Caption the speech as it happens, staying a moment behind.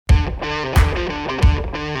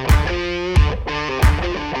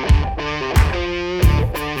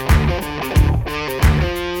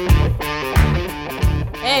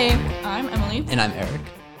And I'm Eric.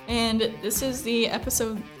 And this is the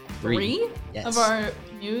episode 3 Yes. of our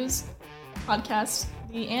news podcast,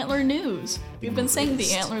 the Antler News. We've been saying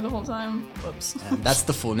the Antler the whole time. Whoops. That's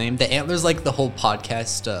the full name. The Antler's like the whole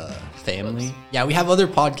podcast family. Whoops. Yeah, we have other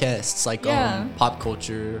podcasts like Yeah. Pop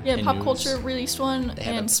Culture. Yeah, and Pop News. Culture released one, They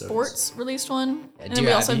have and episodes. Sports released one. Yeah, And then we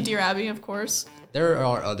Dear also Abby. have Dear Abby, of course. There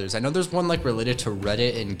are others. I know there's one like related to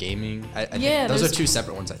Reddit and gaming. I Yeah, think those are there's- two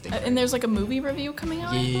separate ones, I think. And there's like a movie review coming out.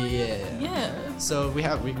 I believe. Yeah. Yeah. So we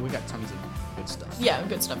got tons of good stuff. Yeah,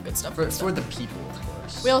 good stuff. For the people, of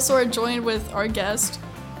course. We also are joined with our guest,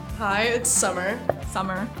 Hi, it's Summer.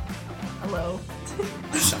 Summer. Hello.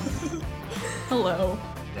 Hello.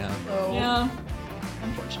 Yeah. Oh. Yeah.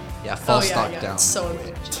 Unfortunate. Yeah, fall yeah, stock yeah, down. it's so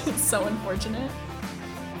unfortunate. It's so unfortunate.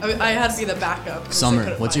 I had to be the backup. 'cause they Summer,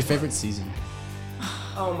 couldn't what's your find favorite season? one.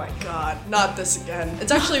 Oh my god, not this again.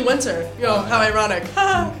 It's actually winter. Yo, Oh, how yeah. ironic.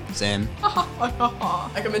 Sam.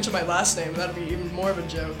 I can mention my last name. That'd be even more of a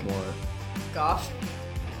joke. More. Goff.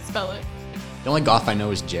 Spell it. The only Goff I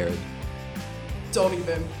know is Jared. Don't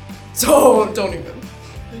even. Don't even.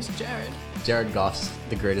 Who's Jared? Jared Goff's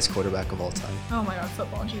the greatest quarterback of all time. Oh my god,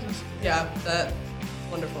 football, Jesus. Yeah, that.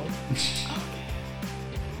 Wonderful.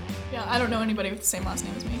 Yeah, I don't know anybody with the same last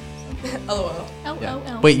name as me. LOL.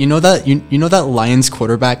 L-O-L. Wait, you know that you know that Lions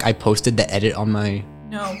quarterback I posted the edit on my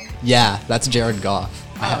No. Yeah, that's Jared Goff.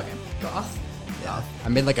 Oh, okay. Goff. Yeah. I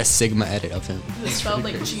made like a Sigma edit of him. Is it spelled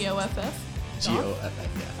like G-O-F-F? G-O-F-F,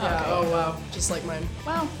 yeah. Yeah, Okay. oh wow. Just like mine.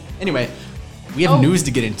 Wow. Anyway, we have news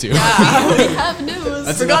to get into. We have news.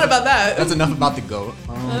 That's Forgot enough- about that. That's enough about the GOAT.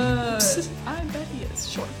 I bet he is.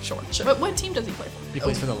 Sure. But what team does he play for? He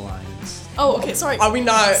plays for the Lions. Oh, okay, sorry. Are we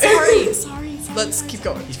not? Sorry. Let's keep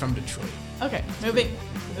going. He's from Detroit. Okay, moving.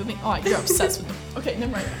 Oh, you're obsessed with them. Okay,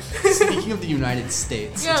 never mind. Speaking of the United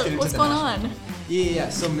States, let's Yeah, get into what's the going national- on? Yeah.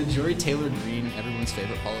 So Marjorie Taylor Greene, everyone's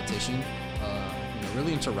favorite politician,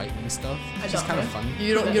 really into right-wing stuff. I She's don't kind of know. funny.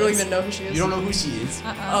 You don't even know who she is? You don't know who she is?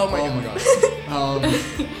 Oh my god. God.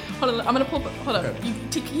 Hold on, I'm gonna pull up. Hold up. Okay. You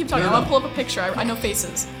keep talking. No. I'm gonna pull up a picture. I know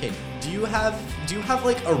faces. Okay. Do you have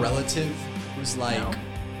like a relative who's like? No.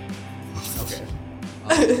 Okay.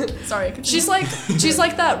 Sorry. Continue. She's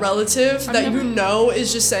like that relative I've that never- you know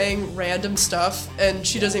is just saying random stuff and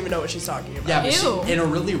she doesn't even know what she's talking about. Yeah, but Ew. in a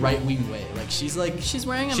really right-wing way. Like she's like. She's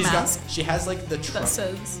wearing a she's mask She has like the Trump. that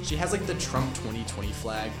says. She has like the Trump 2020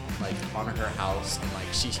 flag like on her house, and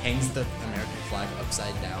like she hangs the American flag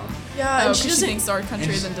upside down. Yeah, Oh, and she because she doesn't. thinks our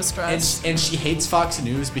country is in distress. And she hates Fox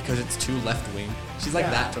News because it's too left-wing. She's like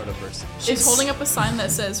Yeah. that sort of person. She's holding up a sign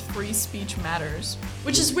that says "Free Speech Matters."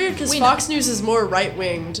 Which is weird because We Fox News is more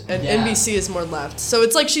right-winged and Yeah. NBC is more left. So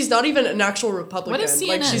it's like she's not even an actual Republican. What is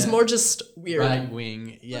Like CNN? she's more just weird.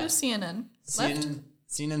 Right-wing, yeah. What is CNN? Left?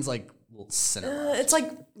 CNN's like center. It's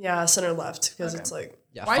like center left because Okay. it's like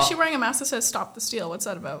Yeah, Why is she wearing a mask that says "Stop the Steal"? What's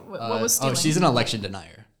that about? What was stealing? Oh, she's an election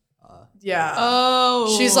denier. yeah.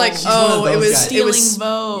 Oh. She's like She's one of it those was guys. it stealing was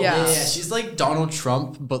votes. yeah. Yeah, she's like Donald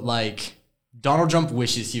Trump, but like Donald Trump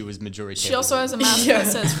wishes he was Marjorie Taylor. She also has a mask Yeah.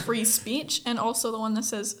 that says "Free Speech" and also the one that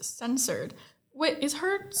says "Censored." Wait, is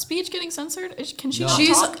her speech getting censored? Can she No. not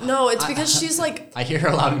She's talk? no, it's because she's like I hear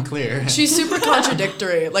her loud and clear. she's super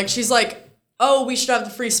contradictory. Like she's like, oh, we should have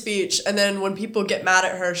the free speech, and then when people get mad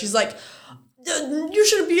at her, she's like, you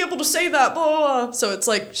shouldn't be able to say that. Blah blah. blah. So it's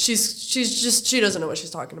like she doesn't know what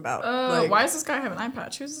she's talking about. Like, Why does this guy have an eye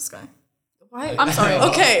patch? Who's this guy? Why? I'm sorry.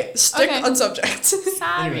 Okay, stick Okay. on subject.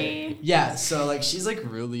 Sorry. Anyway, yeah, so like she's like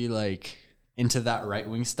really like into that right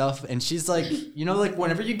wing stuff, and she's like, you know, like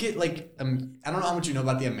whenever you get like I don't know how much you know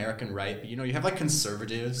about the American right, but you know, you have like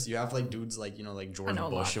conservatives, you have like dudes like, you know, like George know a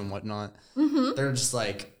Bush lot. and whatnot. Mm-hmm. They're just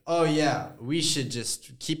like, oh yeah, we should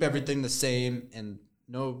just keep everything the same and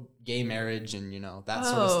no gay marriage and, you know, that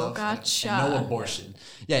sort of Oh, stuff. gotcha. And no abortion.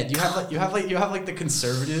 Yeah, you have like the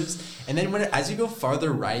conservatives, and then as you go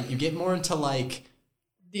farther right, you get more into like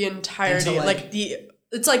The entirety, Into, like-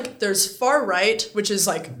 it's like there's far right, which is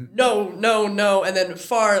like no, and then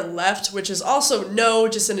far left, which is also no,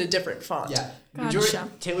 just in a different font. yeah. Gotcha. Marjorie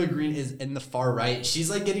Taylor Greene is in the far right. She's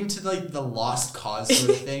like getting to like the lost cause sort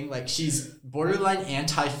of thing. Like she's borderline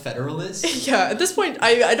anti-federalist. Yeah, at this point,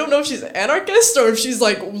 I don't know if she's an anarchist or if she's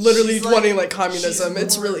like literally She's, like- wanting like communism. she's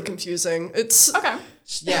It's more- really confusing. It's Okay.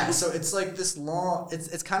 Yeah, so it's like this law.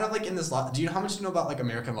 It's kind of like in this law. Do you know how much you know about like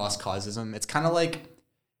American lost causism? It's kind of like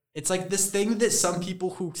it's like this thing that some people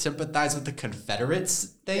who sympathize with the Confederates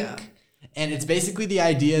think, Yeah. and it's basically the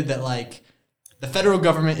idea that like the federal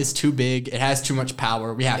government is too big, it has too much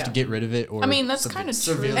power, we have Yeah. to get rid of it. Or I mean, that's something- kinda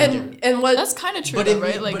severely true. get- and what That's kind of true, But though, it-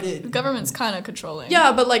 right? but Like, it- the government's kind of controlling.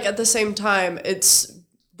 yeah, but like at the same time, it's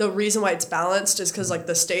the reason why it's balanced is because like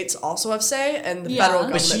the states also have say and the federal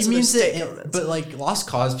government. But she so means state it. governments. But like Lost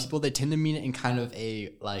Cause people, they tend to mean it in kind of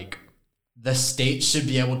a like the state should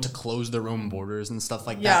be able to close their own borders and stuff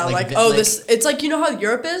like that. Yeah, like this. It's like, you know how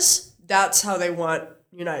Europe is. That's how they want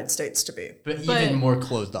United States to be, but even more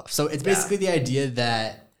closed off. So it's basically the idea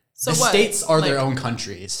that the what? states are their Like, own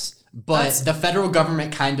countries, but the federal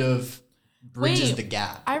government kind of bridges the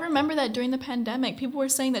gap. I remember that during the pandemic, people were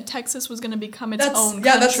saying that Texas was going to become its own country.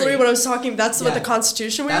 Yeah, that's literally what I was talking. That's what the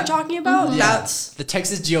Constitution we were talking about. That's the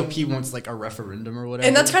Texas GOP wants like a referendum or whatever,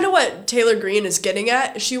 and that's kind of what Taylor Greene is getting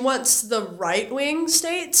at. She wants the right-wing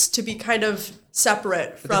states to be kind of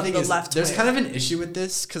separate from the left. There's kind of an issue with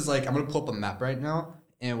this because like I'm gonna pull up a map right now.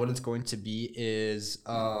 And what it's going to be is...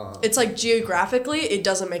 it's like geographically, it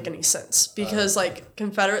doesn't make any sense. Because like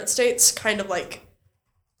Confederate states kind of like...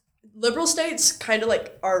 Liberal states kind of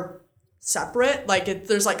like are separate. Like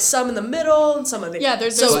there's like some in the middle and some of the... Yeah,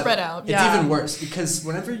 they're spread out. It's even worse because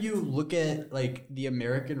whenever you look at like the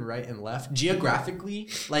American right and left, geographically,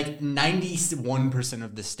 like 91%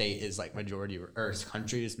 of the state is like majority... Or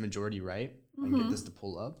country is majority right. I can get this to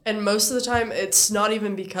pull up. And most of the time, it's not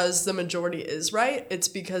even because the majority is right. It's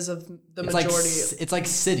because of the majority. It's like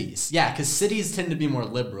cities. Yeah, because cities tend to be more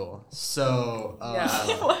liberal. So...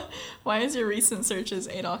 Why is your recent searches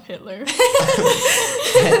Adolf Hitler?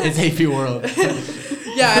 It's AP World.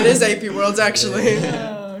 Yeah, it is AP World, actually.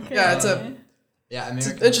 Oh, okay. Yeah, it's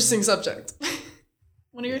an interesting subject.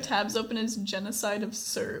 One of your tabs open is Genocide of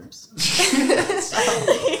Serbs.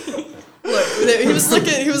 Look, he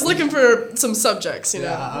was looking for some subjects, you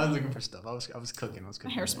know. Yeah, I was looking for stuff. I was cooking.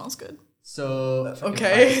 My hair smells good. So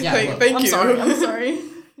okay, yeah, thank you. I'm sorry.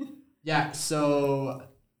 Yeah, so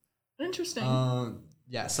interesting.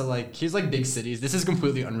 Yeah, so like here's like big cities. This is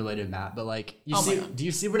completely unrelated map, but like do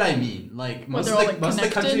you see what I mean? Like most of the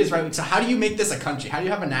country is right. So how do you make this a country? How do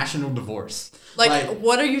you have a national divorce? Like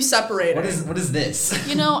what are you separating? What is this?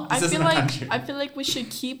 You know, I feel like we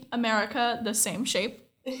should keep America the same shape.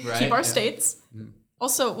 Right? Keep our states.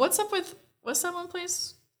 Also, what's that one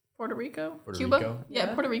place? Puerto Rico? Cuba? Rico?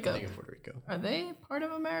 Yeah, Puerto Rico. I think of Puerto Rico. Are they part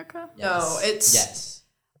of America? No, it's... Yes.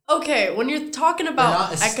 Okay, when you're talking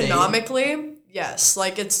about economically, yes.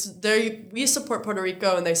 Like, we support Puerto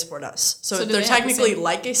Rico and they support us. So they're technically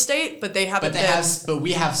like a state, but they haven't but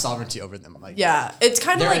we have sovereignty over them. Like, yeah, it's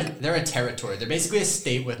kind of like... They're a territory. They're basically a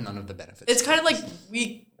state with none of the benefits. It's kind of like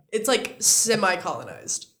it's like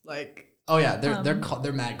semi-colonized. Like... Oh yeah,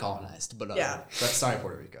 they're mad colonized, but sorry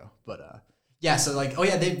Puerto Rico, but yeah, so like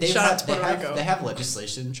they have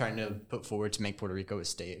legislation trying to put forward to make Puerto Rico a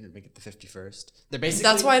state and make it the 51st. They're basically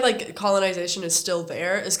that's why like colonization is still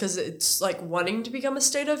there is because it's like wanting to become a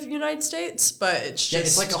state of the United States, but it's just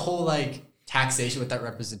it's like a whole like taxation with that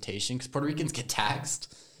representation because Puerto Ricans get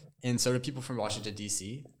taxed, and so do people from Washington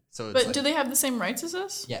D.C. So, but do they have the same rights as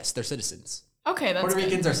us? Yes, they're citizens. Okay, that's Puerto good.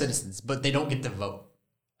 Ricans are citizens, but they don't get to vote.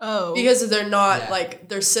 Oh. Because they're not, like,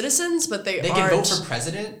 they're citizens, but they can vote for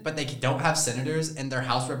president, but they don't have senators, and their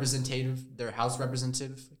House representative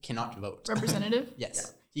cannot vote. Representative?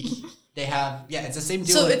 Yes. Yeah. They have, it's the same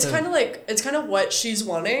deal. So it's kind of what she's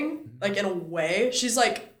wanting, like, in a way. She's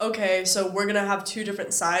like, okay, so we're going to have two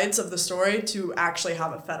different sides of the story to actually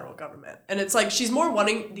have a federal government. And it's like, she's more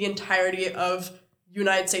wanting the entirety of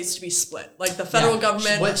United States to be split, like the federal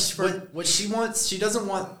government. What she wants, she doesn't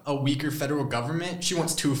want a weaker federal government. She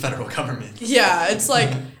wants two federal governments. Yeah, it's like,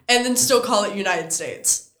 and then still call it United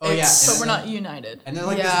States. Oh yeah, but we're not united. And they're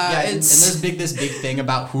like, and there's this big thing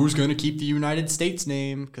about who's going to keep the United States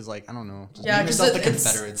name because like I don't know, name yourself the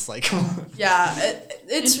Confederates. Like,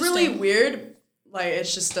 it's really weird. Like it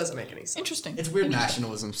just doesn't make any sense. Interesting. It's weird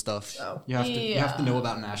nationalism stuff. Oh. You have to know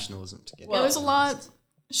about nationalism to get. Well, there's a lot.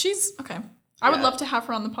 She's okay. I would love to have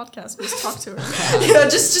her on the podcast. Just talk to her.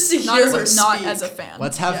 just to hear her speak. Not as a fan.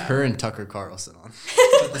 Let's have her and Tucker Carlson on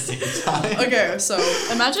at the same time. Okay, so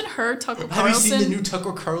imagine her, Tucker Carlson. Have you seen the new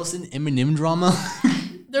Tucker Carlson Eminem drama?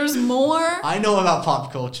 There's more. I know about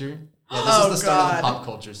pop culture. Yeah, this is the start of the pop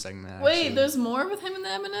culture segment. Actually. Wait, there's more with him and the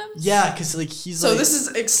Eminems? Yeah, because like he's so this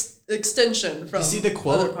is extension from. You see the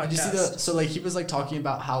quote? Did you see the? So like he was like talking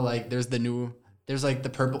about how like there's like the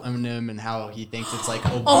purple M&M and how he thinks it's like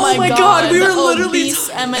obese. Oh my god, we were literally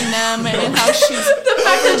M&M and how she's the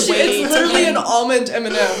fact that it's literally an almond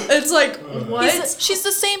M&M. It's like what? She's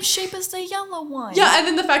the same shape as the yellow one. Yeah, and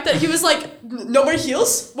then the fact that he was like, no more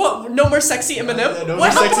heels? What? No more sexy M&M? What? No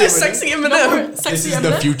more sexy M&M? This is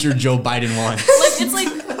the future Joe Biden wants. Like it's like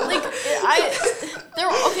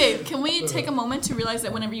okay. Can we take a moment to realize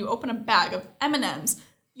that whenever you open a bag of M&Ms,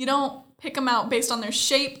 you don't pick them out based on their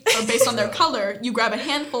shape or based on their color. You grab a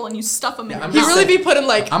handful and you stuff them in your He mouth. really be putting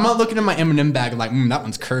like. I'm not looking at my M&M bag and like, that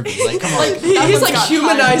one's curvy. Like, come on. He's like got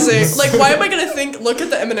humanizing. Like, why am I gonna look at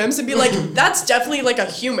the M&Ms and be like, that's definitely like a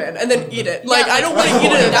human, and then eat it? Like, Yeah, I don't want to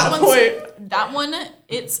eat it at that point. That one,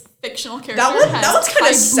 it's fictional character. That one's kind high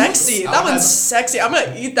of sexy. boots. That one's sexy. I'm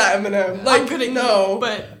gonna eat that M&M. Like, I'm gonna no. eat,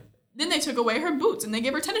 but then they took away her boots and they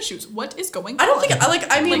gave her tennis shoes. What is going on? I don't think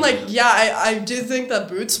I do think that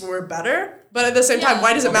boots were better, but at the same time,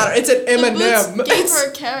 why does it matter? It's an The M&M. boots gave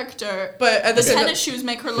her character, But at the same time, tennis shoes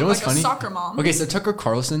make her You look know what's like funny? a soccer mom. Okay, so Tucker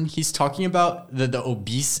Carlson, he's talking about the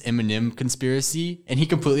obese M&M conspiracy, and he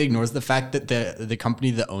completely ignores the fact that the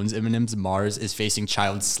company that owns M&M's, Mars, is facing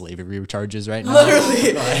child slavery charges right now. literally,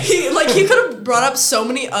 he could have brought up so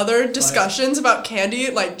many other discussions about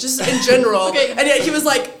candy, like just in general, Okay. and yet he was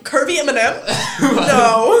like, curvy M&M?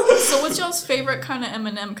 No. So what's y'all's favorite kind of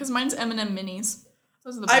M&M? Because mine's M&M minis.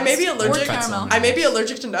 Those are the best. I may be allergic. Or caramel. I may be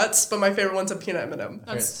allergic to nuts, but my favorite one's a peanut M&M.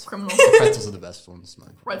 That's criminal. Pretzels are the best ones.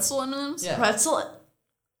 Pretzel M&Ms? Yeah. Pretzel.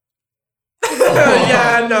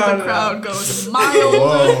 Yeah, no, The crowd goes mild.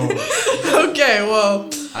 Whoa. Okay, well,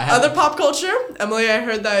 have- other pop culture. Emily, I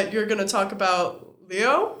heard that you're gonna talk about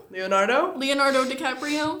Leonardo. Leonardo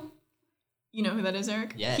DiCaprio. You know who that is,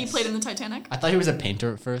 Eric? Yes. He played in the Titanic. I thought he was a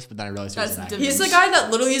painter at first, but then I realized he was an That's actor. different. He's the guy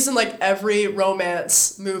that literally is in like every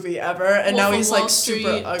romance movie ever, and now Wolf of he's Wall like Street,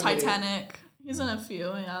 super ugly. Titanic. He's in a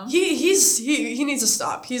few, yeah. He needs to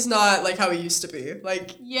stop. He's not like how he used to be.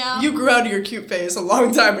 Like, Yeah. you grew out of your cute phase a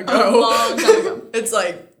long time A ago. long time ago. It's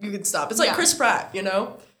like you can stop. It's like Yeah. Chris Pratt, you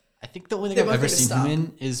know? I think the only They thing I've both ever need to seen stop. him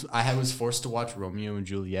in is I was forced to watch Romeo and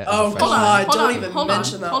Juliet. as a Oh, freshman. God. Hold don't on, even hold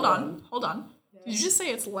mention on, that hold one. on, hold on. Did you just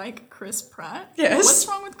say it's like Chris Pratt? Yes. What's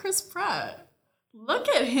wrong with Chris Pratt? Look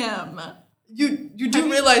at him. You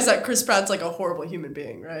do realize that Chris Pratt's like a horrible human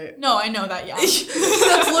being, right? No, I know that, yeah. That's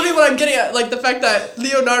literally what I'm getting at. Like the fact that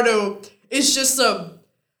Leonardo is just a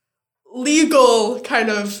legal kind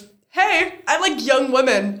of, hey, I like young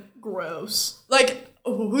women. Gross. Like,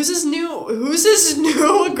 who's his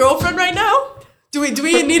new girlfriend right now? Do we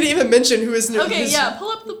need to even mention who his new? Okay, his- yeah,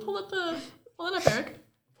 pull it up, Eric.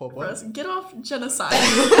 What? Gross. Get off genocide.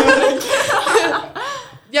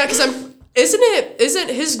 Yeah, because isn't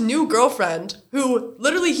his new girlfriend who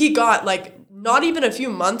literally he got like not even a few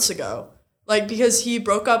months ago, like because he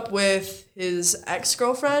broke up with his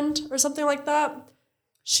ex-girlfriend or something like that.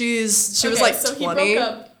 She was like 20.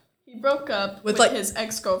 He broke up with like- his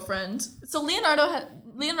ex-girlfriend. So Leonardo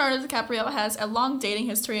DiCaprio has a long dating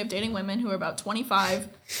history of dating women who are about 25,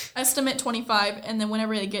 estimate 25, and then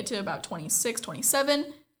whenever they get to about 26,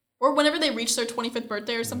 27, or whenever they reach their 25th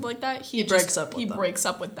birthday or something like that, he breaks up with them. breaks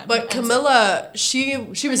up with them. But And Camilla, she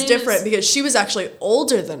was name different is- because she was actually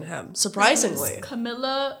older than him, so surprisingly.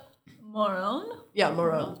 Camilla Morone. Yeah,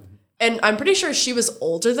 Moron. And I'm pretty sure she was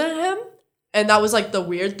older than him. And that was like the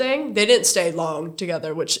weird thing. They didn't stay long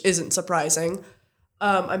together, which isn't surprising.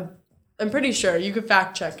 I'm pretty sure you could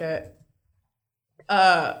fact check it.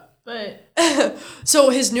 But So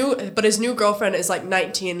his new girlfriend is like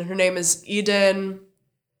 19. Her name is Eden.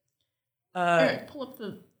 Eric, pull up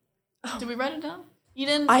the. Did we write it down?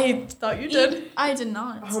 Eden. I thought you did. I did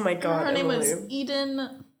not. Oh my God, Her name was Emily.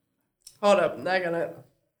 Eden. Hold up, I got it.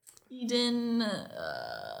 Eden.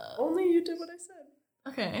 Only you did what I said.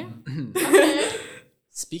 Okay. Okay.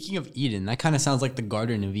 Speaking of Eden, that kind of sounds like the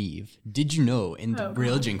Garden of Eve. Did you know in the Oh,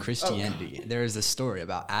 religion Christianity, there is a story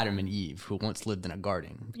about Adam and Eve who once lived in a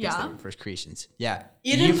garden because Yeah. they were first creations. Yeah.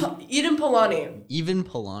 Eden Polani. Even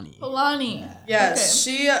Polani. Polani. Yes,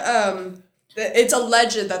 she. It's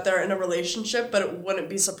alleged that they're in a relationship, but it wouldn't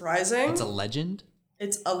be surprising. It's a legend?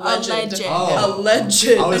 It's alleged. Alleged. Oh. Alleged.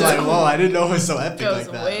 I was like, whoa, I didn't know it was so epic Goes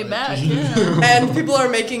like that. way Like, back. Yeah. And people are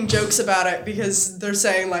making jokes about it because they're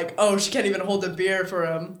saying like, "Oh, she can't even hold a beer for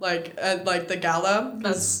him," like at like the gala.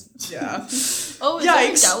 That's yeah. Oh, is there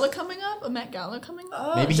a Yikes. gala coming up? A Met Gala coming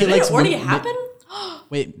up? Maybe he Did likes it already women- happen?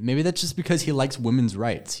 Wait, maybe that's just because he likes women's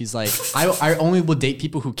rights. He's like, I only will date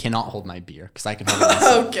people who cannot hold my beer because I can hold it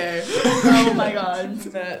myself. Okay. Oh my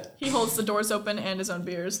God. Met. He holds the doors open and his own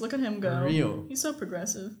beers. Look at him go. Real. He's so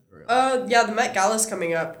progressive. Yeah, the Met Gala's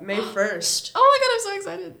coming up May 1st. Oh my God, I'm so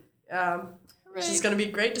excited. Which is gonna be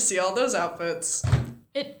great to see all those outfits.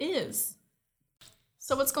 It is.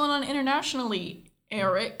 So what's going on internationally,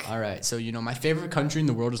 Eric? All right, so my favorite country in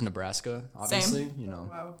the world is Nebraska. Obviously,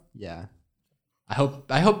 Wow. yeah.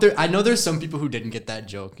 I hope there. I know there's some people who didn't get that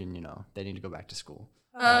joke, and they need to go back to school,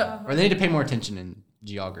 or they need to pay more attention in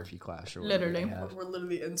geography class or whatever Literally. they have. We're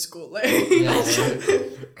literally in school. Like,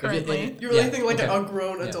 Currently. you really think like okay. a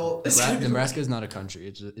grown adult is gonna be Nebraska is not a country.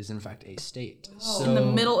 It is in fact a state. So In the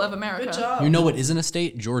middle of America. Good job. you know what isn't a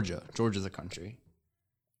state? Georgia. Georgia's a country.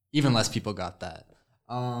 Even less people got that.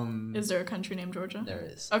 Is there a country named Georgia? There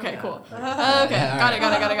is. Okay, cool. Okay, Yeah, got it.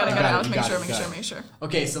 I was got make it. sure.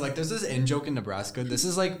 Okay, so like there's this in joke in Nebraska. This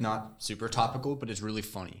is like not super topical, but it's really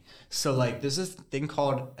funny. So like there's this thing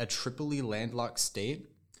called a triply landlocked state,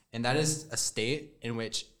 and that is a state in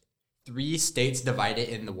which 3 states divide it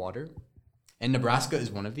in the water, and Nebraska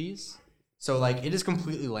is one of these. So like it is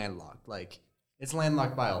completely landlocked. Like it's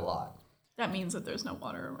landlocked by a lot. That means that there's no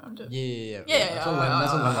water around it. Yeah. Yeah. That's what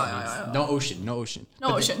landlocked means. No ocean. No But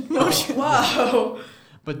ocean. No ocean. Wow.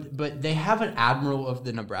 But they have an admiral of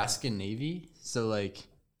the Nebraska Navy, so like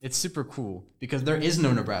it's super cool because there is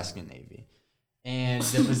no Nebraska Navy, and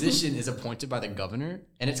the position is appointed by the governor,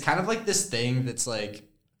 and it's kind of like this thing that's like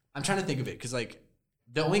I'm trying to think of it because like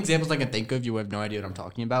the only examples I can think of, you have no idea what I'm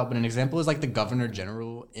talking about, but an example is like the Governor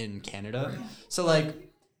General in Canada. So like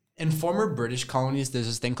in former British colonies, there's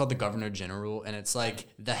this thing called the Governor General, and it's like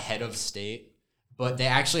the head of state. But they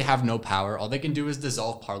actually have no power. All they can do is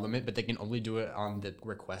dissolve parliament, but they can only do it on the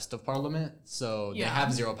request of parliament. So they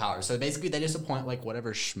have 0 power. So basically, they just appoint like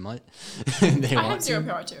whatever schmutt they I want have 0 to.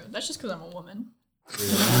 power too. That's just because I'm a woman.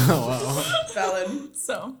 Valid.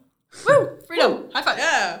 So, woo! Freedom! High five!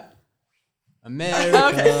 Yeah. America.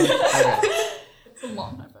 Okay. Okay. It's a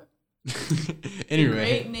long high five. Anyway.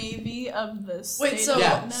 Great Navy of the state so- of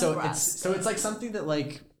Yeah. Nebraska. So it's like something that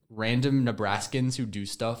like random Nebraskans who do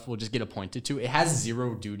stuff will just get appointed to. It has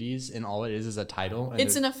 0 duties, and all it is a title. And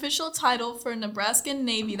It's an official title for a Nebraskan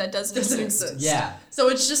Navy that doesn't exist. yeah. So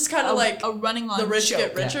it's just kind of like a running on the rich joke.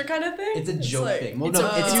 get richer kind of thing. It's a joke like- thing. Well, It's, no,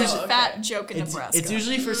 a, it's it's usually a fat joke in Nebraska. It's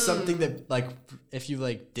usually for something that like if you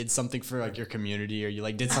like did something for like your community or you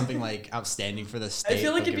like did something like outstanding for the state. I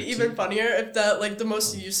feel like it'd be even funnier if that like the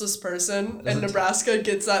most useless person in Nebraska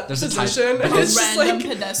gets that position, and a it's just random like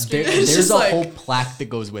pedestrian. It's There's just a like- whole plaque that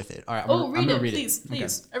goes with it. All right, I'm read gonna it, read please, it.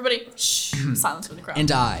 please. Everybody, shh, silence for the crowd.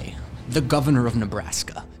 And I, the governor of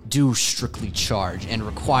Nebraska, do strictly charge and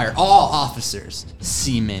require all officers,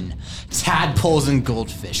 seamen, tadpoles, and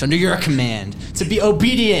goldfish under your command to be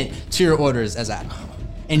obedient to your orders as admiral.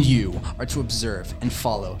 And you are to observe and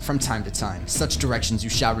follow from time to time such directions you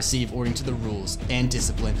shall receive according to the rules and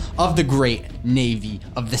discipline of the great Navy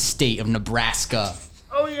of the state of Nebraska.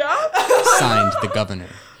 Oh yeah. Signed, the governor.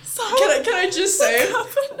 Can I just say,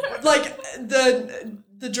 like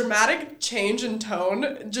the dramatic change in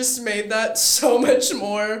tone just made that so much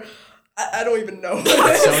more. I don't even know.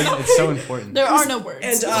 It's so important. There are no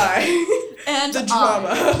words. and the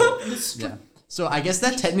drama. Yeah. So I guess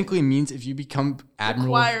that technically means if you become admiral,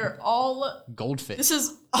 Require all. goldfish. This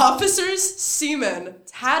is, Officers, seamen,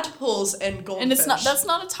 tadpoles, and goldfish. and it's not. That's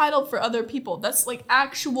not a title for other people. That's like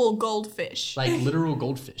actual goldfish. like literal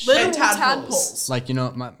goldfish. Literal and tadpoles. tadpoles. Like, you know,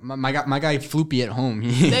 my guy Floopy at home.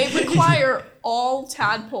 They require all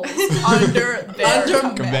tadpoles under their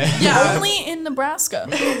command. command. Yeah. Only in Nebraska.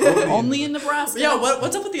 Only in Nebraska. Yeah,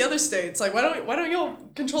 what's up with the other states? Like, why don't y'all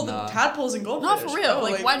control the tadpoles and goldfish? Not for real. No,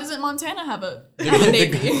 Like, why doesn't Montana have a the,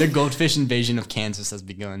 navy? the goldfish invasion of Kansas has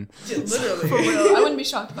begun. Yeah, literally. For real. I wouldn't be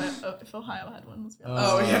shocked if Ohio had one. Let's be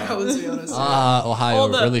honest. Oh yeah, let's be honest. Ohio, All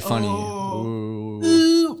the- really funny. oh.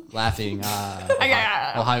 Ooh, laughing.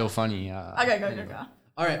 Ohio funny. Okay.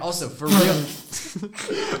 All right. Also, for real,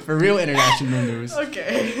 for real international news.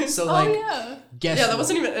 Okay. So like, yeah. guess Yeah, that what?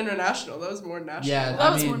 wasn't even international. That was more national. Yeah, That I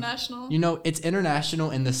was mean, more national. You know, it's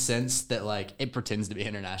international in the sense that like it pretends to be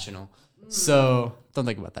international. So don't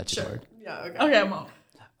think about that too Sure. hard. Yeah. Okay. Okay, I'm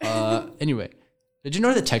on. Anyway, did you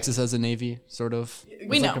know that Texas has a navy? Sort of.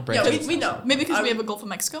 We It's know. like a branch Yeah, of we it. know. Maybe because we have a Gulf of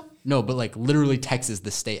Mexico. No, but like literally Texas,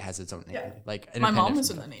 the state has its own navy. Yeah. Like My mom independent is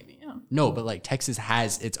from in the that. Navy. Yeah. No, but like Texas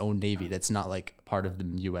has its own navy that's not like part of the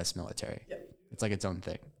U.S. military. Yeah. It's like its own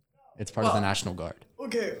thing. It's part of the Well, National Guard.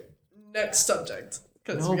 Okay. Next subject.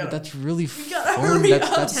 Because No, we but gotta. that's really gotta fun. hurry up.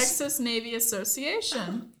 Texas Navy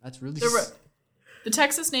Association. That's really. The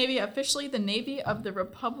Texas Navy, officially the Navy of the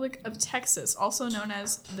Republic of Texas, also known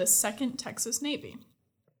as the Second Texas Navy,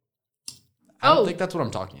 I don't think that's what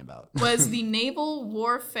I'm talking about. was the naval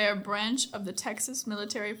warfare branch of the Texas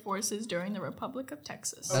military forces during the Republic of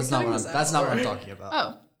Texas. That's we not talking what about that's not what I'm or- talking about.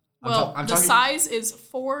 Oh. Well, I'm the talking- size is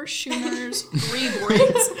 4 schooners, 3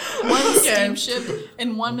 brigs, 1 steamship,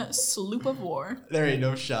 and 1 sloop of war. There ain't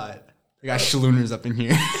no shot. We got schlooners up in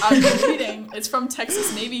here. I'm reading. It's from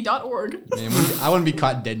TexasNavy.org. Man, I wouldn't be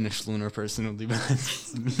caught dead in a schlooner personally, but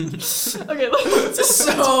that's me. Okay, let's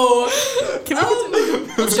So, can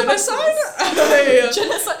we genocide? Hey.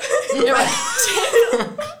 genocide? Yeah, right.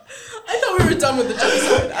 I thought we were done with the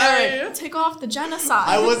genocide. Eric, take off the genocide.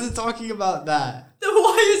 I wasn't talking about that. Then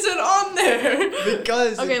why is it on there?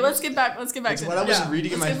 Because Okay, let's get back to what I was Yeah.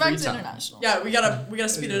 reading in let's my get back free to time. international. Yeah, we gotta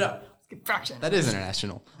speed it up. Let's get back to That is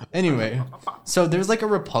international. Anyway, so there's like a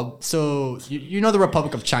republic. So you know the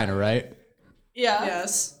Republic of China, right? Yeah.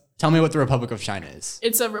 Yes. Tell me what the Republic of China is.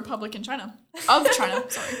 It's a republic in China. Of China,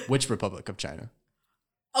 sorry. Which Republic of China?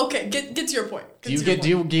 Okay, get to your point. Do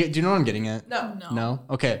you know what I'm getting at? No. No?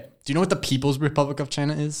 Okay. Do you know what the People's Republic of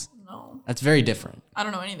China is? No. That's very different. I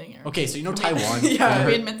don't know anything here. Okay, so you know Taiwan? Yeah. Can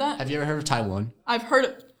we admit that? Have you ever heard of Taiwan? I've heard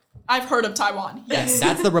of Taiwan. Yes,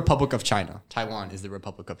 that's the Republic of China. Taiwan is the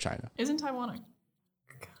Republic of China. Isn't Taiwan a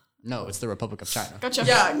No, it's the Republic of China. gotcha?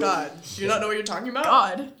 Yeah, God. Do you not know what you're talking about?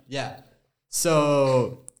 God. Yeah.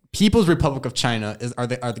 So People's Republic of China are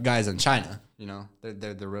the guys in China. You know,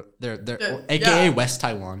 they're AKA yeah. West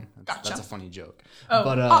Taiwan. Gotcha. That's a funny joke. Oh.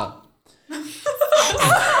 But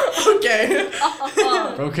Okay.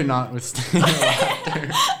 bro cannot withstand laughter.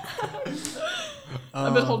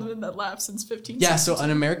 I've been holding in that laugh since 15 Yeah, seconds. so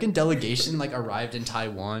an American delegation like arrived in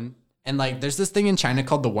Taiwan, and like there's this thing in China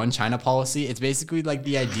called the One China policy. It's basically like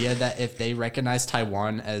the idea that if they recognize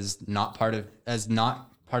Taiwan as not part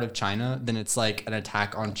of China, then it's like an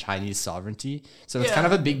attack on Chinese sovereignty. So it's Yeah. kind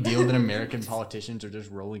of a big deal that American politicians are just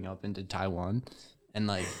rolling up into Taiwan and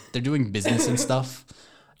like they're doing business and stuff.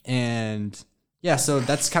 And yeah, so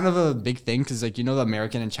that's kind of a big thing because like, you know, the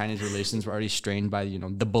American and Chinese relations were already strained by, you know,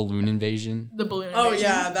 the balloon invasion. The balloon Oh invasion.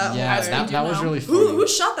 yeah, that Yeah, one. that was now. really funny. Who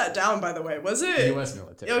shot that down, by the way? Was it? U.S.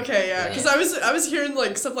 military. Okay, yeah, because I was hearing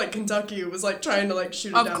like stuff like Kentucky was like trying to like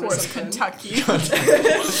shoot it Of down. course, or something. Kentucky.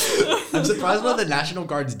 I'm surprised why the National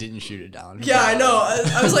Guards didn't shoot it down. Yeah, I know.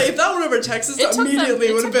 I was like, if that went over Texas, It took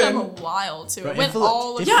immediately would have them a been. while to. Bro, It went it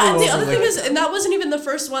all flew- of it Yeah, and flew the over other thing like- is, and that wasn't even the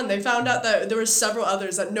first one. They found out that there were several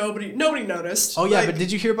others that nobody noticed. Oh yeah, Like, but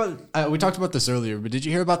did you hear about? We talked about this earlier, but did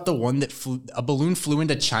you hear about the one that a balloon flew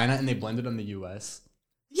into China and they blended on the U.S.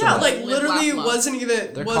 yeah, so like Live, literally laugh, love. wasn't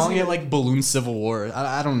even. They're wasn't calling it even- like balloon civil war.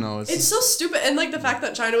 I don't know. It's so stupid, and like the fact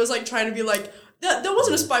that China was like trying to be like. That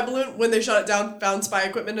wasn't a spy balloon when they shot it down, found spy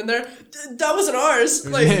equipment in there. That wasn't ours.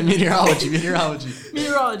 Like, meteorology.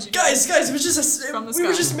 meteorology. guys, it was just From the we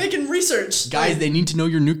were sky. just making research. Guys, they need to know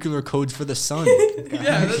your nuclear codes for the sun.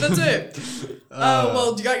 Yeah, that's it.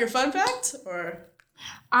 Well, you got your fun fact, or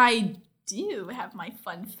I do have my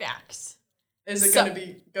fun facts. is it So- gonna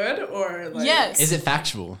be good, or like? Yes. Is it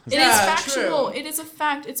factual? It is Yeah, factual. true. It is a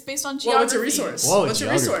fact. It's based on Well, geography. what's your resource? Whoa, What's your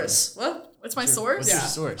geography. resource? What? What's my source? What's your Yeah.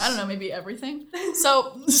 source? I don't know, maybe everything.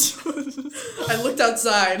 So, I looked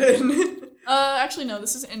outside and. actually, no,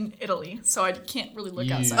 this is in Italy, so I can't really look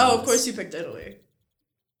You- outside. Oh, of course you picked Italy.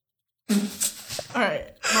 All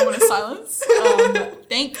right, moment of silence.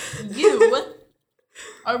 Thank you.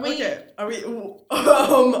 Are we? Okay, are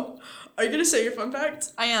you gonna say your fun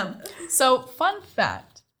fact? I am. So, fun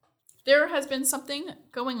fact: there has been something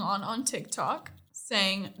going on TikTok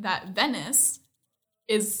saying that Venice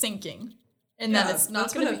is sinking, and that it's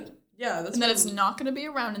not going to be. Yeah, that's And that been- it's not going to be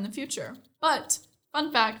around in the future. But,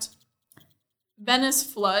 fun fact, Venice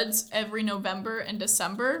floods every November and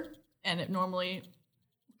December, and it normally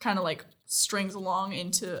kind of like strings along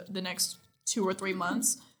into the next 2 or 3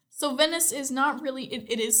 months. So Venice is not really,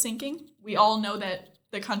 it is sinking. We all know that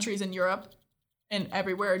the countries in Europe and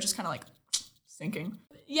everywhere are just kind of like sinking.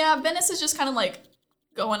 Yeah, Venice is just kind of like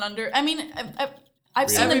going under. I mean, I've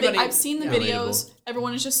seen Everybody- I've seen the Yeah. videos. Relatable.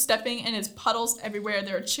 Everyone is just stepping, and it's puddles everywhere.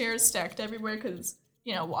 There are chairs stacked everywhere because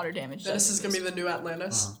water damage. This is gonna be the new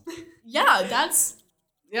Atlantis. Yeah, that's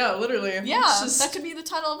Yeah, literally. yeah. It's just- That could be the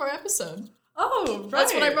title of our episode. Oh, right.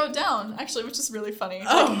 That's what I wrote down actually, which is really funny.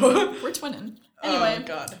 Oh. We're twinning. Anyway, Oh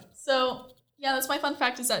God. so yeah, that's my fun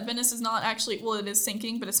fact is that Venice is not actually it is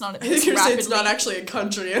sinking, but it's not. I think It's you're saying rapidly. it's not actually a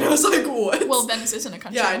country, and I was like, what? Well, Venice isn't a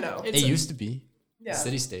country. Yeah, I know. It's It a- used to be. yeah.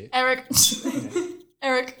 City state. Eric.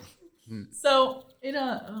 Eric. Hmm. So it oh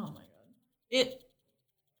my god. It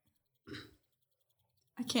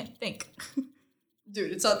I can't think.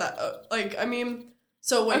 Dude, it's not that. Like, I mean,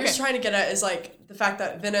 so what Okay. you're trying to get at is like the fact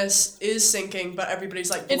that Venice is sinking, but everybody's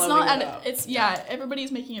like blowing It's not it up. it's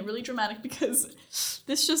everybody's making it really dramatic because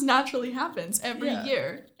this just naturally happens every Yeah.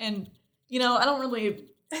 year. And I don't really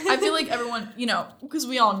I feel like everyone, because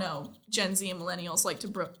we all know Gen Z and millennials like to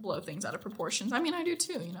blow things out of proportions. I mean, I do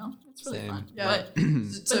too, It's really Same. fun. Yeah. But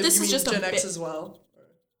So this you is mean just a Gen X bit- as well.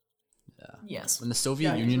 yes. When the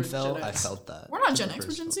Soviet Yeah, Union we're fell, Gen I X. felt that. We're not Gen for the X, we're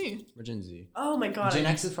first Gen time. Z. We're Gen Z. Oh my God. Gen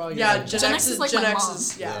X is probably Yeah, like Gen Gen X X is is like Gen my X mom.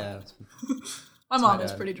 is yeah. My mom my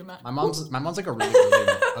is dad. pretty dramatic. My mom's like a really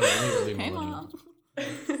early Hey, millennial. mom.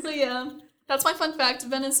 So yeah, that's my fun fact.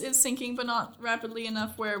 Venice is sinking, but not rapidly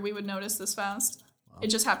enough where we would notice this fast. It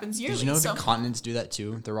just happens yearly. Did you know so. the continents do that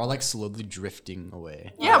too? They're all like slowly drifting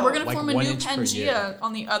away. Yeah, we're gonna Like form a 1 new inch per year. Pangea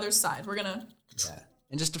on the other side. We're gonna. Yeah.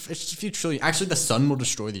 And it's just a few trillion. Actually, the sun will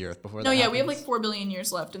destroy the Earth before No, that yeah, we have happens. like 4 billion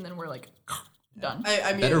years left, and then we're like done.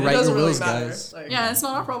 I mean, Better it write doesn't your really wills, matter. guys. Like, Yeah, it's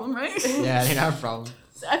not our problem, right? Yeah, it ain't our problem.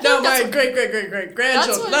 I think No, that's my great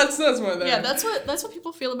grandchildren. That's more than. Yeah, that's what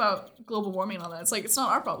people feel about global warming and all that. It's like it's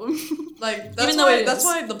not our problem. Like Even though it that's is.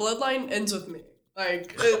 why the bloodline ends with me.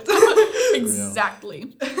 Like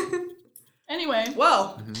Exactly. Anyway.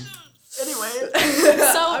 well. Anyway.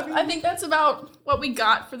 So I think that's about what we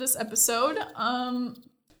got for this episode.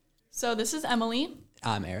 So this is Emily.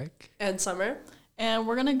 I'm Eric. And Summer. And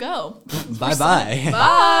we're gonna go. Bye-bye. Bye.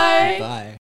 Bye.